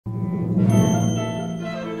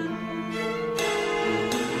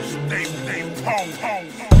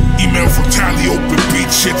Email from Tally, open beat,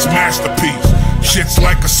 shit's masterpiece. Shit's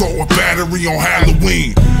like assault with battery on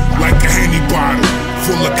Halloween. Like a Henny bottle,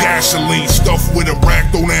 full of gasoline. Stuffed with a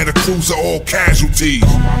ragdoll and a cruiser, all casualties.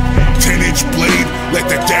 10-inch blade, let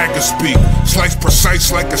that dagger speak. Slice precise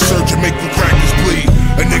like a surgeon, make you crackers bleed.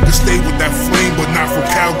 A nigga stay with that flame, but not from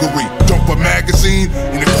Calgary. Dump a magazine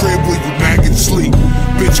in the crib where you maggots sleep.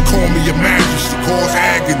 Bitch call me your majesty, cause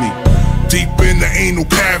agony. Deep in the anal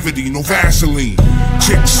cavity, no Vaseline.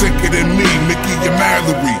 Chick sicker than me, Mickey and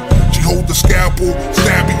Mallory. She hold the scalpel,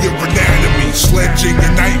 stabbing your anatomy. Sledging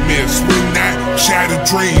your nightmares, swing that, shatter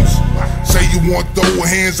dreams. Say you want throw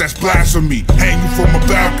hands, that's blasphemy. Hang you from a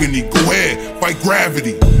balcony, go ahead, fight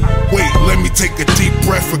gravity. Wait, let me take a deep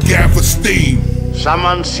breath of gather steam.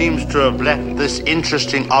 Someone seems to have left this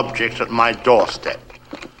interesting object at my doorstep.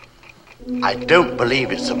 I don't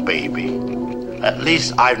believe it's a baby. At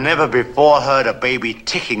least I've never before heard a baby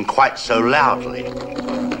ticking quite so loudly.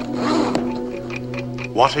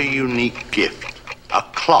 What a unique gift. A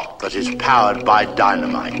clock that is powered by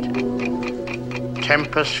dynamite.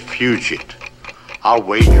 Tempus fugit. I'll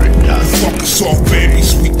wager it does. Fuck a soft baby,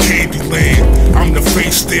 sweet candy land. I'm the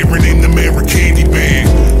face staring in the mirror, candy man.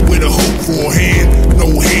 With a hook for a hand,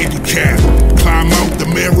 no handicap. Climb out the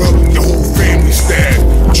mirror, your whole family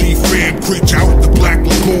stabbed. G-Fam, preach out the Black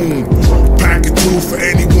Lagoon. Pack it through for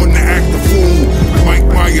anyone to act a fool. Mike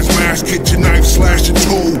Myers mask, kitchen knife, slashing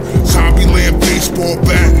toe. Zombie land, baseball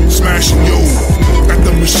bat, smashing yo. Got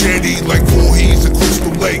the machete like Voorhees and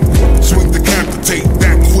Crystal Lake. Swing decapitate,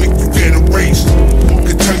 that quick you get erased.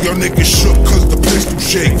 Can tell y'all niggas shook cause the pistol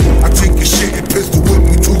shake. I take your shit and pistol whip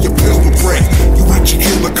you till your pistol break. You eat your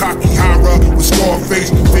killer cocky horror with Scarface.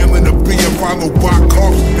 Feeling a beer followed by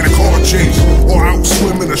cops in a car chase. Or out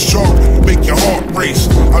swimming a shark, make your heart race.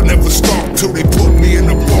 I'll never stop till they put me in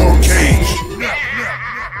a bar cage.